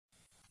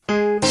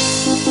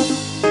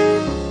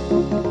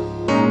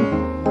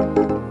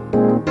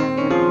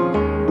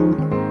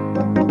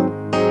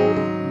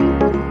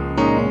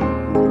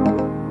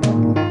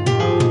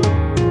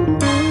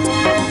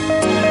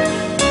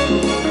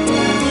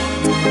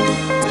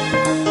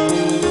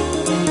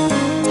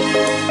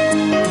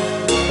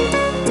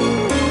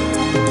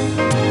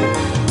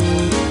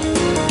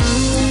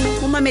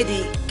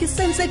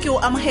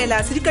amogela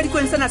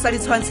sedikadikong sena sa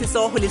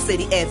ditshwantshiso go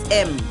Lesedi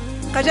FM.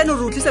 Ka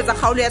jaanong re utlwisetsa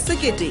kgaolo ya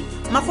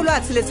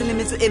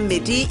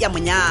 1962 ya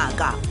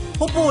Monyaka.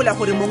 Gopola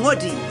gore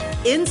mongodi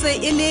e ntse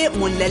e le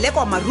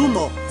Monlelekwa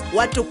Marumo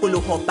wa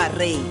Tokologo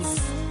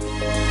Parades.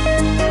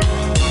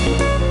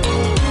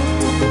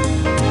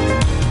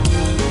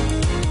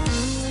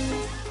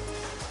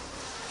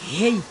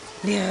 Hey,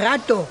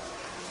 Lerato.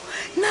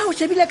 Na o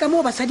shebile ka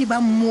mo basadi ba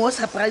mo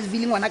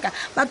Surpriseville ngwanaka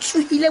ba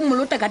tsuhile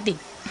molota ka teng.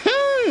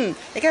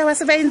 E ka ba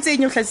se ba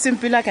entseng o hlatsitseng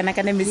pelo a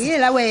kana Messi.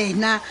 Yela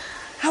wena.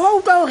 Ha wa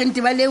utlwa hore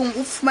nteba leong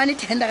o fumane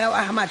tender a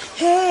Ahmad.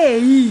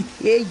 Hey,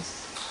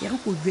 ya re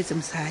go betse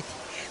mosadi.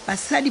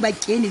 Basadi ba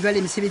kene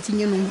jwale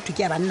mesebetsing eno motho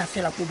ke ya banna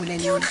fela go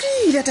boleleng.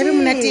 Ile tabe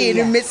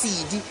monatele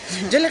Messi.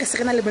 Jole re se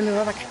rena le bone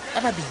ba baka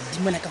ba babedi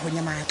mona ka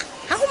honya matla.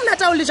 Ha go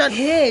monata o le jalo.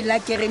 He la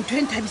ke re ntho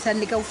e nthabisang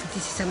le ka o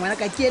fetisisa ngwana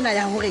ka ke ena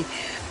ya hore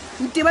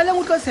nteba leng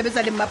o tlo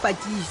sebetsa le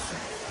mapatiso.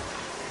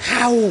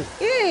 Hao.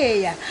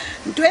 Eya,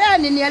 ntho ya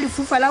nene ya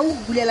lefufa la o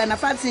bulelana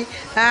fatshe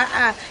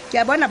ke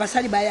a bona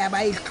basadi ba ya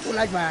ba e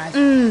tlola jwale.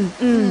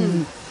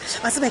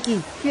 Ba se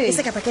bakeng e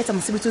se ka paketsa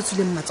mosebetsi o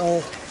tsuleng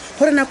matsogo.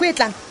 Hore nako e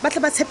tlang ba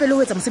tla ba tshepele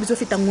ho etsa mosebetsi o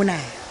fetang mona.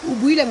 O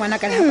buile ngwana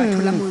ka le ha batho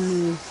la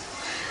mono.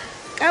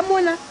 Ka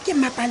mona ke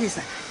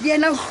mapalesa di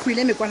ena o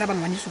hwile mekwala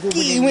bangwane se go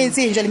boleng. Ke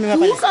ngwetse njale me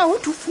mapalesa. O ka ho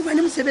thufuma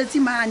ne mosebetsi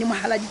mane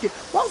mohala ditwe.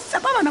 Wa o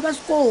fepa bana ba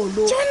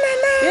sekolo.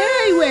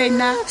 Hey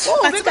wena,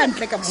 o be ka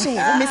ntle ka mo.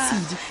 Messi.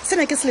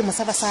 Sena ke selemo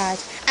sa basadi.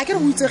 A ke re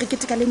ho itse re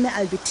ketika le nne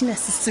Albertina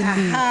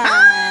Sisulu.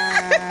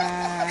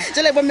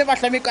 Jale bomme ba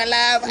hlame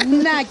kwala.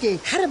 Nna ke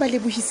ha re ba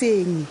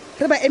lebohiseng.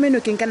 Re ba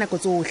emenokeng ka nako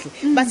tsohle.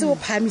 Ba se o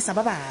phamisa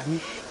ba bang.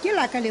 Ke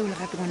la ka leo le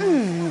gato bona.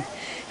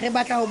 Re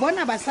batla ho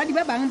bona basadi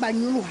ba bang ba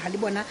nyoloha le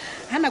bona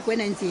ha nako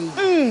ena ntse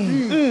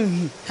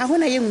ha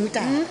hona ye nngwe ta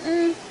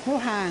ho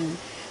hang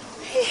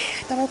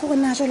taba go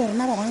rona jalo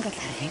rena ba bang ka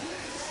tlae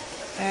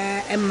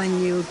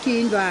emmanyeo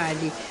ke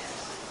ndwale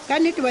ka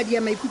nnete ba dia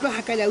maikutlo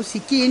ha ka la o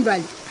se ke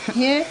ndwale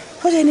he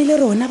go jene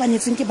le rona ba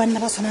netseng ke banna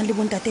ba tshwanang le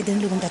bontate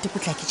den le bontate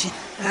potlaki tjena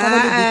ka ba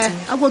le bete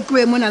a go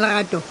tloe mona le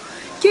gato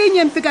ke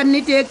nyempe ka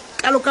nnete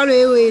kalokalo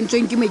eo e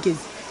ntsweng ke mekezi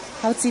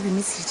ha o tsebe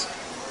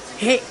Messi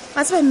he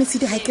a se ba Messi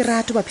ha ke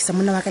rato ba phisa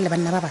monna wa ka le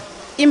banna ba ba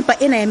impa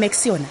ena ya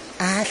Max yona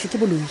hle ke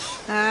boloi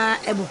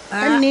ebo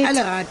a le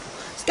gato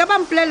ska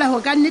ba mplela ho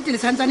ka nnete le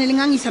santsane le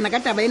ngangisana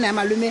ka taba ena ya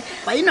malume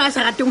ba ino a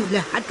sa rateng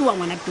hole hatuwa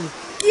ngwana tu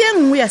ke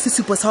engwe ya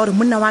sesupo sa hore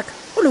monna wa ka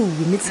o lo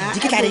Messi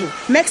ke tla re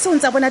Max o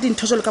ntse bona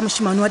dintho jolo ka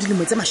moshimane wa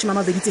dilemo tse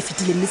 20 tse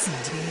fetileng Messi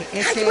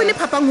ha ke bone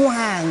phapang ho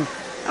hang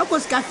a go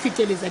ska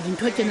fiteletsa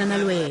dintho tsena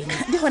na le wena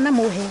di gona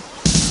mo he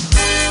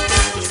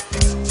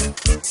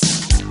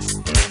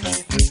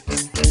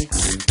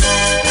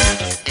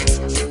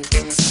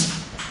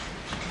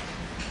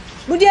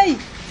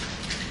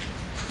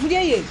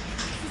Mudiai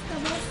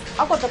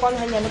ako tla kwang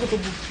hanyane go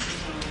tlobu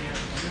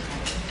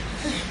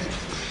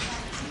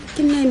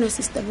ke nna eno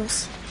sister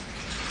boss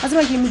a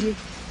tseba ke Mudiai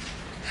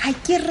ha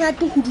ke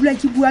rate go dula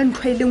ke bua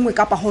ntho e lengwe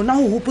kapa hona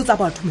ho hopotsa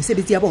batho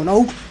mosebetsi ya bona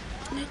o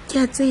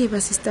ke a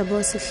tseba sister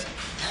boss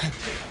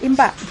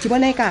impa ke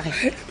bona e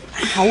kare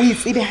ha o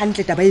itsebe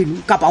hantle taba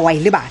eno kapa wa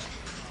ile bana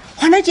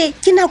hona je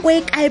ke nako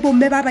e kae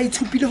bomme ba ba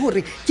itshupile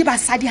hore ke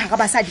basadi ha ga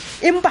basadi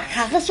empa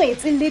ha re so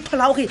etse letho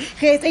la hore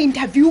re etse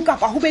interview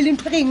kapa ho be le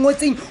ntho re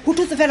ngotseng ho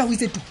thotse fela ho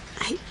itse tu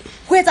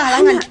ho etsa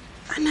halanga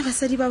ana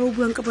basadi ba ba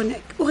buang ka bona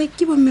o re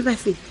ke bomme ba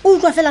fe o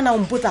utlwa fela na o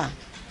mpotsa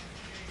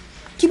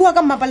ke bua ka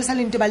mmapalesa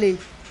le nteba le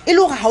e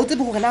le hore ha o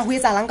tsebe hore na ho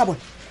etsa halang ka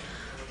bona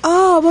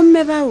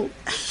bomme bao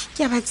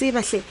ke a ba tseba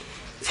hle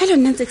fela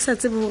nna ntse ke sa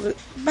tsebe hore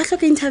ba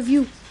hloka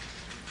interview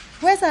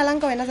ho etsa halang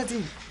ka wena sa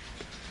tsebe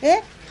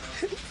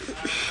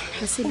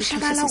o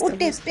shabala o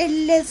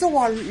tepelletse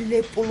wa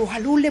lepoloha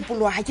le o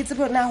lepoloha ha ke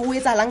tsebe na ho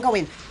etsa halang ka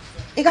wena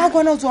e ka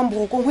gona o tswang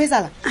borokong ho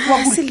etsa ha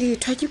se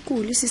letho ke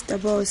kule sister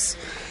boss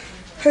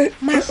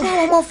mahlo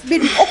wa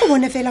mafbedu o go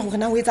bone fela hore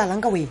na ho etsa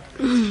halang ka wena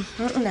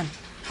nna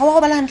ha wa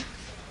go bala hantle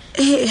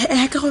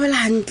ha ke go bala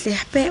hantle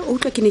hape o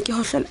tlo ke ne ke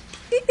hohlola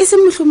e se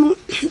mohlomong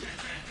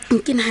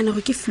ke nahana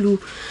hore ke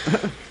flu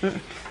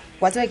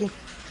wa tswa ke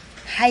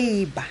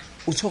haiba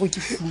o tshwere ke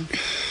flu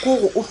go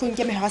go o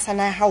hlonke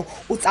mehasana ya hao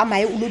o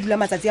tsamaye o lo dula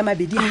matsatsi a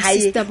mabedi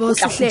hae o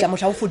tla khutla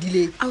motho o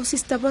fodile au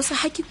sister boss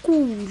ha ke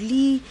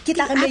kuli ke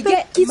tla re meke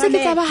ke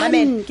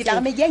tla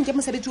re meke nke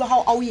mosebetsi wa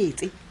hao a o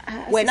etse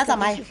wena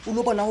tsamaye o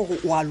lo bona hore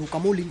o a loka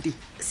mo le nteng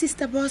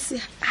sister boss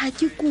ha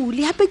ke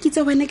kuli hape ke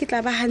tse wena ke tla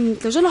ba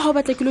hantle jalo ha o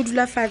batla ke lo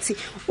dula fatshe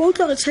o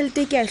tlo re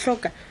tšhelete ke a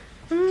hloka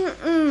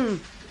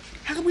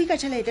ha re bui ka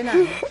tšhelete na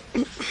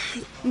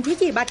ntho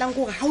ke e batlang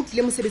gore ha o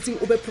tlile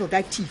mosebetsing o be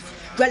productive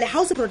jwale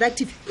ha o se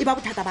productive e ba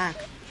bothata ba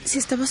ka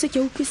sister boss ke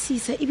a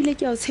utlwisisa ebile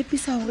ke a o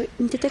tshepisa hore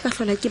ntete ka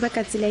hlola ke ba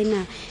ka tsela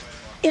ena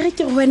e re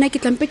ke go wena ke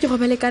tlampe ke go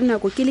bale ka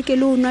nako ke le ke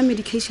le o nwa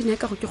medication ya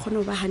ka go ke kgone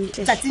go ba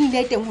hantle tsatsing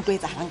le teng ho tlo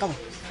etsa halang ka bona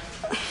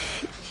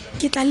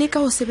ke tla leka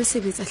go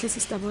sebetsa hle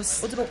sister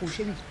boss o tseba go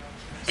shebile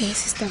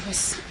sister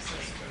boss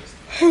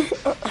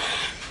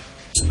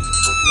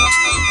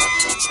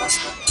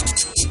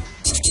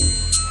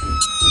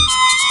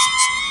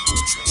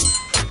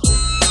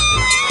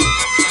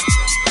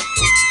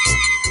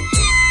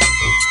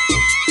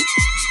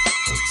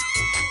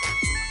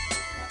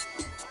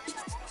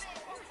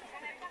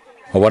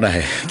wa bona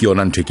he ke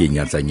yona ntho ke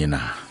nyatsang ena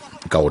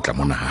ka o tla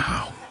mona ha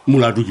hao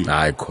molato ke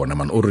ai khona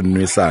man o re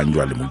nwe sa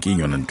njwa le mo ke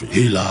yona ntho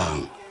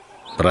helang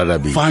brother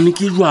B fane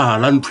ke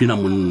jwala nthwena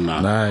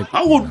monna Nah. a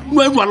go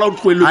nwe jwala o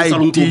tlwele I sa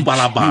lo teach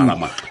balabala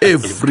you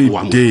every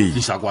day.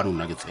 isa kwa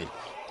nna ke tsela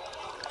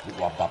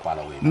wa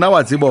bapala wena nna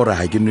wa tseba hore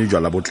ha ke nwe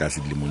jwala bo tlase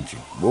le montsi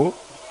bo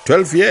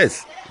 12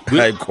 years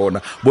ai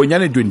khona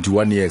bonyane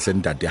 21 years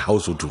ntate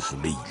house o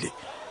thufuleile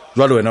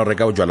jwale wena o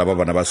reka o jwala ba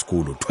bana ba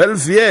sekolo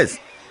 12 years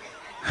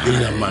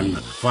hela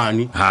manna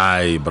fane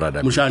hai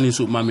brother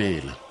moshaniso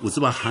mamela o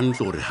tseba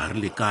hantle gore ha re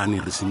lekane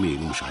re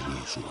semedi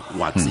moshaniso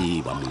wa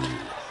tseba monna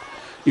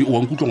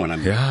wa nkutlwa ngwana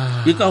me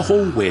Yeah. e ka go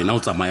wena o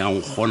tsamayang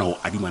gona go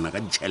adimana ka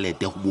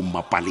ditšhelete go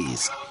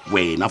bommapalesa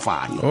wena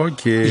fane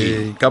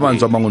okay ka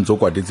mantswe a mangwe ntse o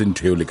kwatetse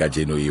ntho eo le ka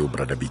jeno eo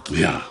brother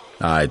Biki Yeah.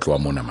 ai tloa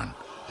mona man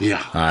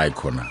ya ai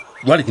khona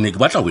jwale ke ne ke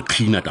batla go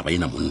cleana taba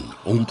ena monna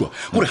o nkutlwa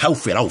gore ga o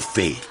fela o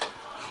fela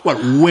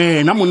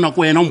wena monna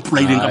ko wena o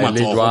mpolaileng ka Ai, le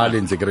matsogo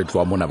jwale ntse ke re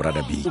tloa mona brother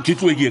Biki ke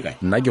tloe ke ye kae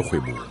nna ke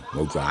kgwebong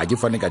wa utlwa ga ke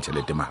fane ka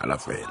tšhelete mahala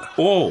fela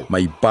o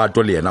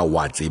maipato le yena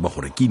wa tseba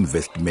gore ke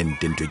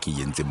investment ntho e ke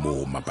e entse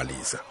mo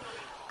mapalesa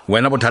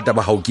wena bothata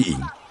ba hao ke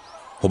eng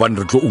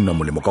gobane re tlo una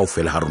molemo ka o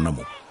fela ga rona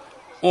mo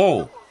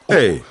o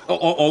Ee.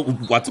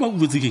 wa tseba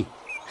bobetse keng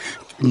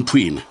ntho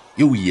ena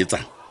e o e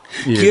etsang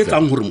E ke etsang?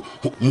 etsang gore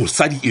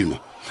mosadi eno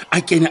a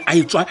kene a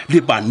etswa le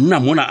banna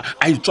mona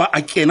a etswa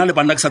a kena le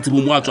banna ke sa tsebe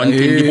mo a tswang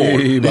teng le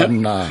Ee, bona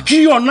banna. ke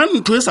yona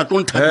ntho e sa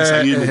tlo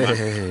nthabisa eno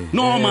man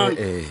no man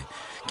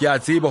ke a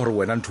tseba gore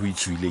wena ntho e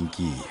tswileng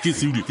ke ke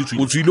tswile ke o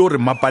tswile tswile gore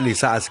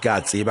mapalesa a se ka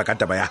a tseba ka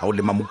taba ya gago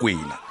le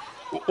mamokwena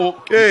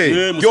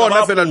Ee, ke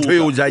yona fela ntho e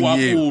o jang wa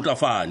eo puta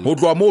fane go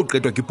tloa mo o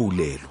qetwa ke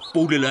poulelo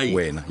poulela eng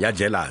wena ya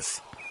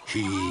jealous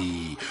He,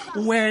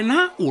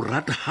 wena o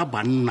rata ha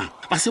banna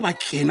ba se ba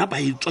kena ba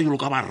etswa jalo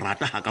ka ba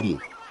rata ha ka mo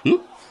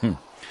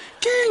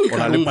O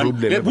na le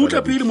problem, butla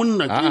brother pele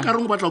monna Ah. ke ka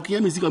reng o batla go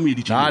kenya metsi ka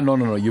medi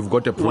no you've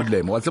got a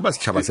problem wa tseba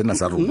setšhaba sena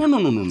sa rona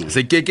no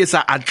se keke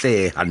sa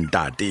atlega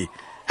ntate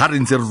ha re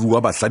ntse re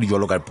rua basadi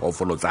jalo ka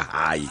diphoofolo tsa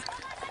hae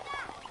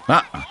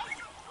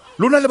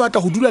lona le batla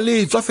go dula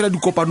le tswa fela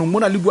dikopanong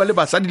mona le bua le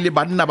basadi le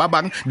banna ba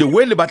bang the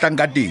way le batlang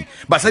ka teng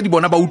basadi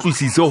bona ba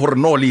utlwisise gore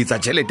no le etsa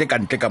tšhelete ka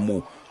ntle ka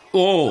moo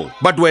oh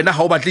but wena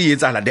ha o batle e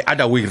etsala the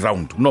other way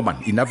round no man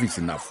enough is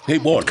enough Hey,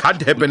 bona. it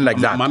can't happen like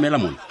that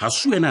mamela mona ga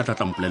se wena a tla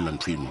tlampolelela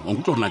ntho eno wa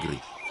nkutlwa gorena kere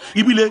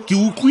ebile ke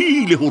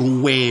utlwile gore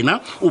wena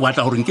o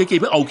batla gore nke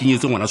kebe a o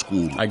kenyetse ngwana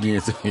sekolo a ke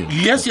etse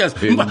yes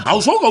mpa ga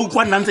o so ka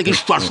utlwa nna ntse ke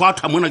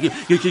shwashwatha mona ke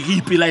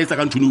ipelaetsa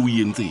ka nthone o e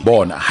entseng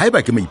bona ha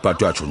eba ke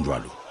maipato a tshong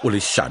jwalo o le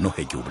shano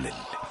he ke o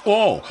bolelle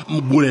o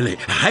bolele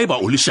ga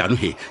eba o le shano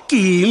he ke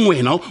eng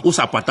wena o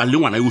sa patalle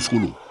ngwana yo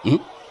sekolong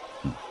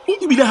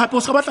ebile gape o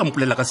sa batla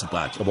mpolelela ka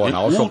sepati bona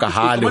o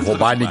hlokahale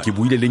gobane ke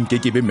buile le nke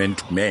ke be man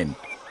to man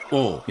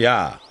o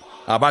ya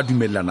a ba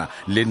dumellana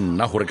le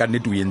nna gore ka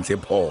nnete o entse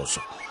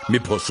phoso mme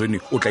phoso ene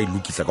o tla e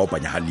lokisa ka o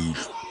panya ga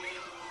leihlo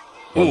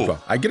utlwa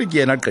a kere ke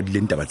yena a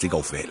qadileng taba tse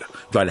kao fela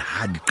jwale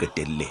ha di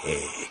qetelle he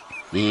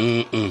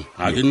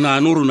ga ke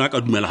nnane o rona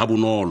ka dumela ga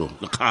bonolo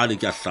le kgale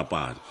ke a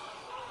hlapane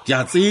ke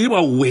a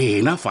tseba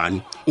wena fane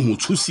o mo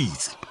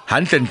tshositse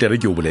gantlentle re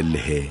ke o bolelele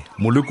he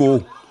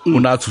moleko o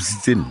ne a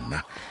tshositse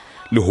nna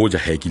le hoja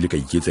he ke ile ka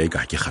iketsa e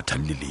ka ke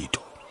kgathalle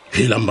letho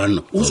helang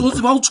banna o se o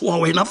tseba o tshoga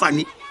wena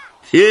fane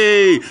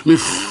he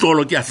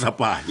mehlolo ke a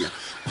hlapanya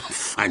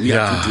fane ya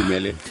Ya.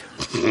 tutumele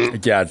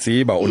ke a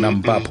tseba o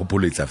nampa a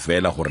phopholetsa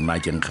fela gore na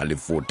ke nkga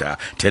lefota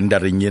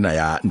tendereng ena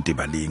ya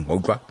ntebaleng wa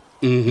utlwa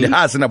le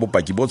ha a sena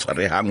bopaki bo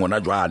tshwaregang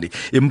ona jwale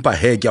empa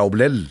he ke a o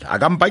bolelela a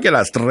ka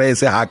mpakela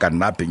stress ha a ka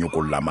nna a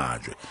penyokolola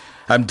majwe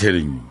I'm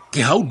telling you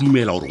ke ga o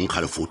dumela gore o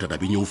nkga lefota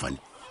tabeng eo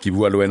fane ke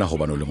bua le wena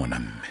gobane o le ngwana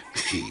mme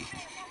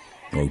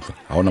wa utlwa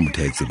ga ona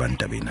motho a e tsebang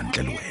tabena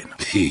ntle le wena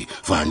he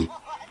fane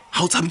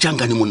ga o tsabe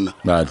jankane monna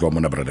na tloa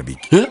mona brother big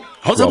ga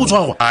o tsabe o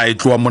tshwagwa a e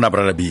tloa mona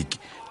brother big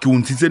ke o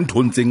ntshitse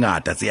nthong tse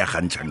ngata tse ya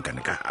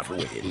gantšhankane ka gare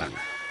wena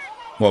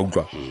wa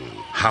utlwa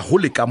ga go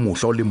le ka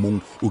mohla o le mong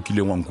o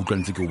kileng wa nkutlwa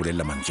ntse ke o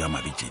bolelela mantswe a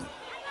mabetseng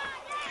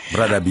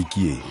brother big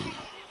ye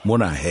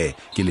mona he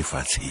ke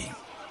lefatsheng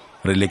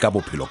re le ka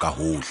bophelo ka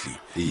hohle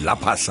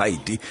lapha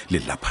side le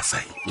lapha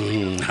side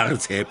ga re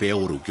tshepe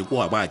gore ke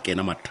kwa ba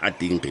kena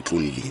mathateng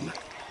ketlong lena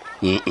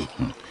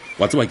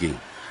wa tseba keng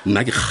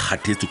nna ke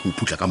kgathetse ko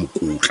phutla ka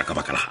mokotla ka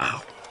baka la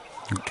gago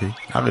okay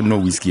ha re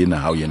no whiskey ena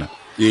hao yena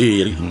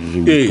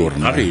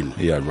ga rena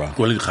ya jwang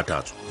tloa le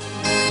dikgathatso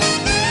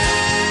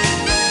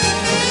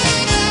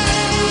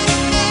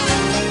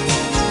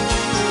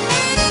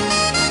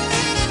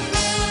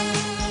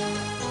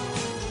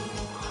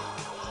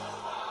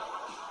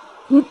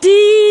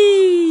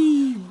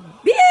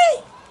ntibi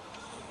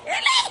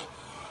ele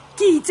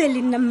ke itse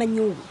le nna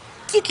mmanyong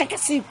ke tla ka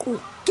seko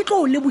ke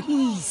tlo o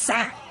lebohisa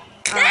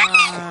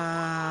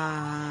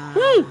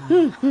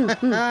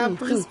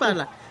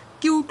principala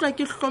ke utlwa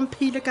ke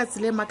hlomphile ka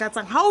tsela e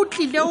makatsang ga o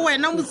tlile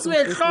wena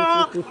mosuetlho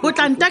o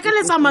tla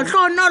ntakaletsa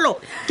matlhonolo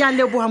ke a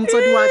leboga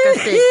motswadi wa ka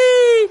hle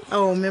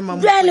ao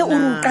jale o re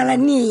o qala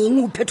neng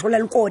o phetola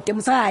lekote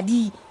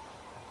mosadi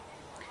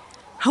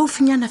ga o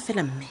finyana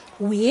fela mme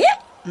we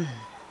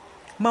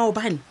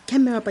maobane ke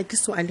mme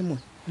Mapakiso a le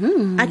mone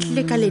a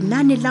tlile ka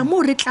lenane la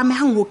mo re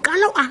tlamehang ho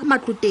qala o aha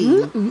matlo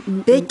teng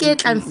beke e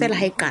tlang fela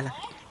ha e qala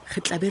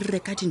re tla be re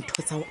reka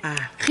dintho tsa o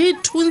aha re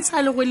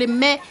thuntsha le go le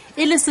mme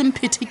e le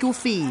semphethe ke o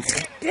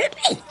fitlhe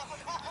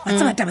wa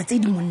tsaba taba tse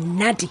di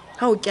monate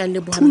ha o ke a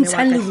leboha mme wa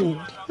thuntshang ka le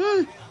rona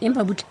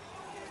empa butle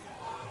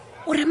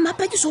o re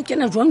Mapakiso o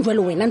kena jwang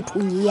jwale wena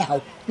nthong e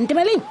yago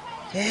ntebeleng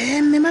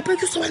mme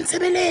Mapakiso wa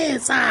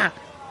ntshebeletsa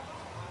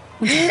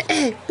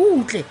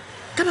butle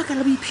ka baka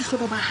la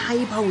boiphihlelo ba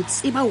hae ba o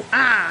tseba o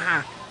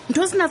aha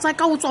ntho sena tsa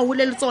ka o tswa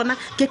hole le tsona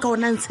ke ka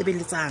ona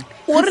ntshebeletsang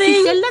o re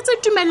fihlelletse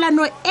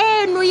tumellano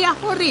eno ya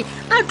hore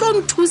a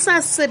tlo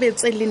nthusa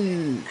sebetse le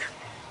nna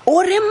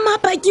o re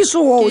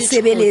Mapakiso wa o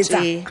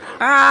sebeletsa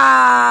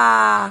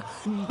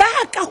ba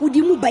ka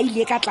hodimo ba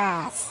ile ka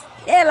tlase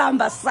elang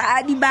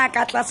basadi ba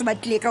ka tlase ba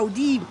tlile ka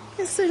hodimo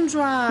e seng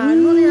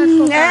jwalo re ya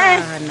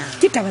hlokana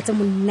ke taba tse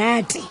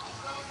monate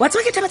wa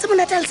tswa ke taba tse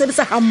monate a le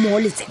sebetsa ha mmoho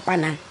le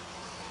tshepanang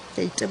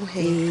ke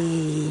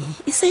itebohela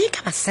e se ka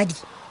basadi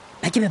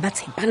ba ke be ba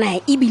tshepana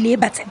ebile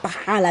ba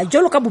tshepahala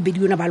jalo ka bobedi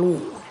yona ba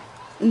lona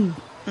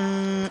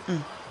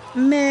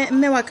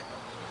mme wa ka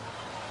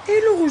e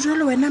le go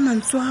jalo wena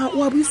mantswa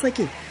o a buiswa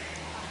ke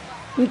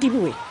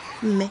ntibiwe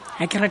mme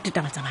ha ke rate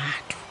taba tsa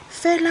batho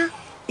fela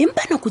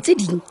empa nako tse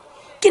ding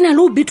ke na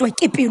le ho betwa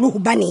ke pelo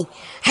hobane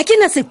ha ke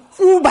na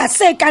sefuba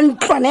se ka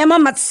ntlwana ya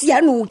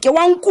mamatsiano ke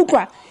wa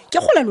nkutlwa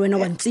ke gola le wena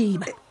wa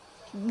ntseba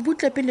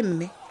butle pele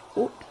mme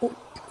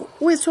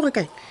o e tshwere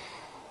kae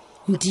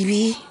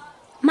ntibi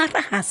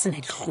mara ha sena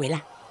dihlwela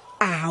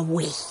a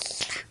wela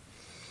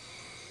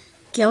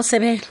ke a o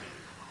sebela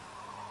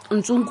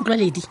ntse o nkutlwa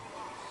ledi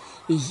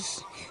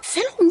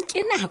fela o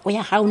nke nako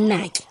ya hao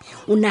nake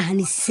o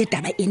nahanisise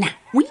taba ena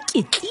o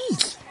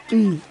iketlile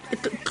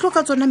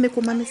tloka tsona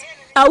mekomanese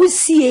a o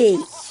siye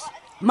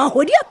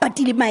mahodi a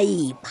patile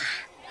maeba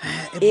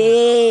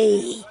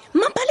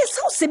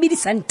mapalesa o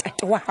sebedisa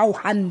ntate wa hao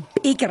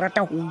hampe ke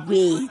rata ho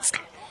uetsa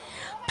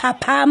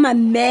phaphama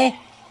mme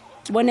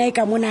ke bona e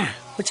ka mona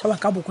o tšhawa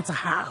ka boko tsa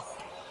hao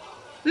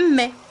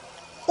mme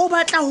o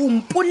batla ho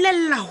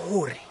mpolella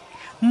hore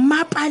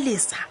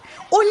Mapalesa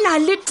o na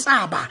le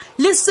taba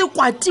le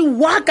sekwati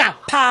wa ka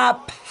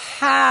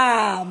phaphama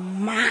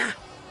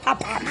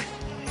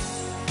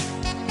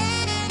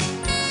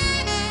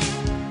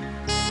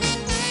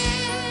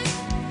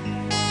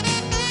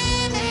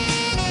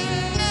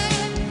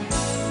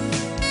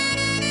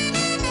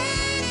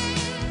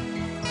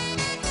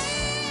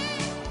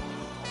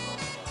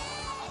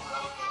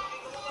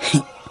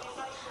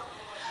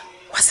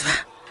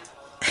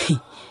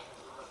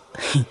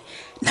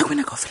nna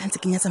kona ka o fela ntse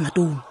ke nyatsa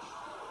matong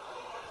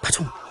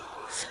bathong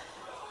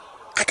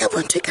a ka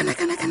bua ntho e kana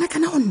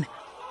go nna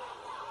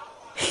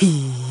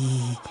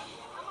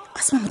a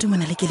se motho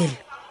mona le kelelo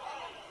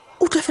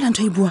o tla fela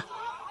ntho e bua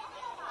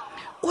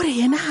o re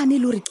yena hane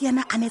le hore ke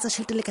yena a netsa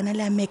tšhelete le kana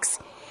le ya Max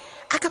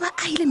a ka ba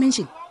a ile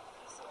mention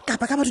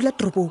kapa ka ba dula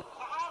toropong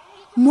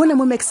mona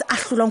mo Max a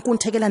hlolang ko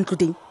nthekela ntlo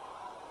teng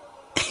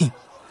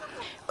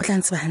o tla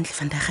ntse ba hantle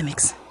fanda ga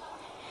Max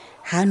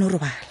ha no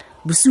robala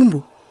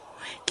bosumbo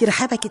ke re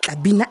ha ba ke tla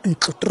bina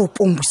ntlo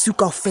toropong bosiu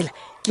kaofela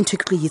ke ntho e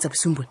ke tlo etsa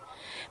bosumbo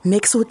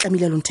Max o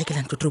tlamile lo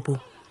nthekela ntlo toropong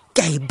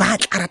ke a e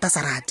batla a rata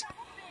sa rate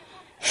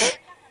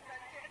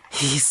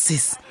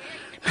Jesus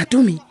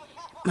matumi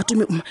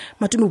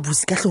o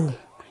busi ka hlong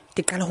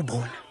ke qala go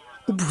bona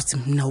o butse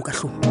mna o ka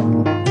hlong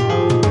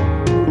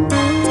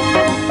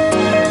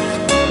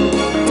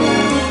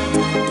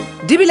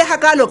di bile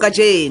hakalo ka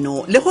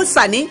jeno le go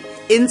sane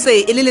e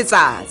ntse e le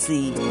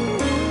letsatsi